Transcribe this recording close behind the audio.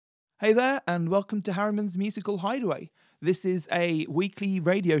Hey there, and welcome to Harriman's Musical Hideaway. This is a weekly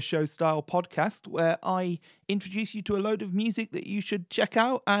radio show style podcast where I introduce you to a load of music that you should check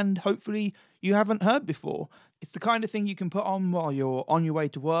out and hopefully you haven't heard before. It's the kind of thing you can put on while you're on your way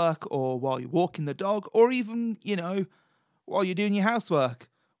to work or while you're walking the dog or even, while you're doing your housework.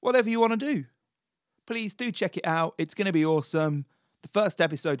 Whatever you want to do. Please do check it out. It's going to be awesome. The first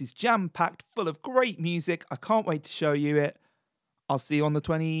episode is jam-packed, full of great music. I can't wait to show you it. I'll see you on the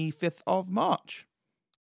 25th of March.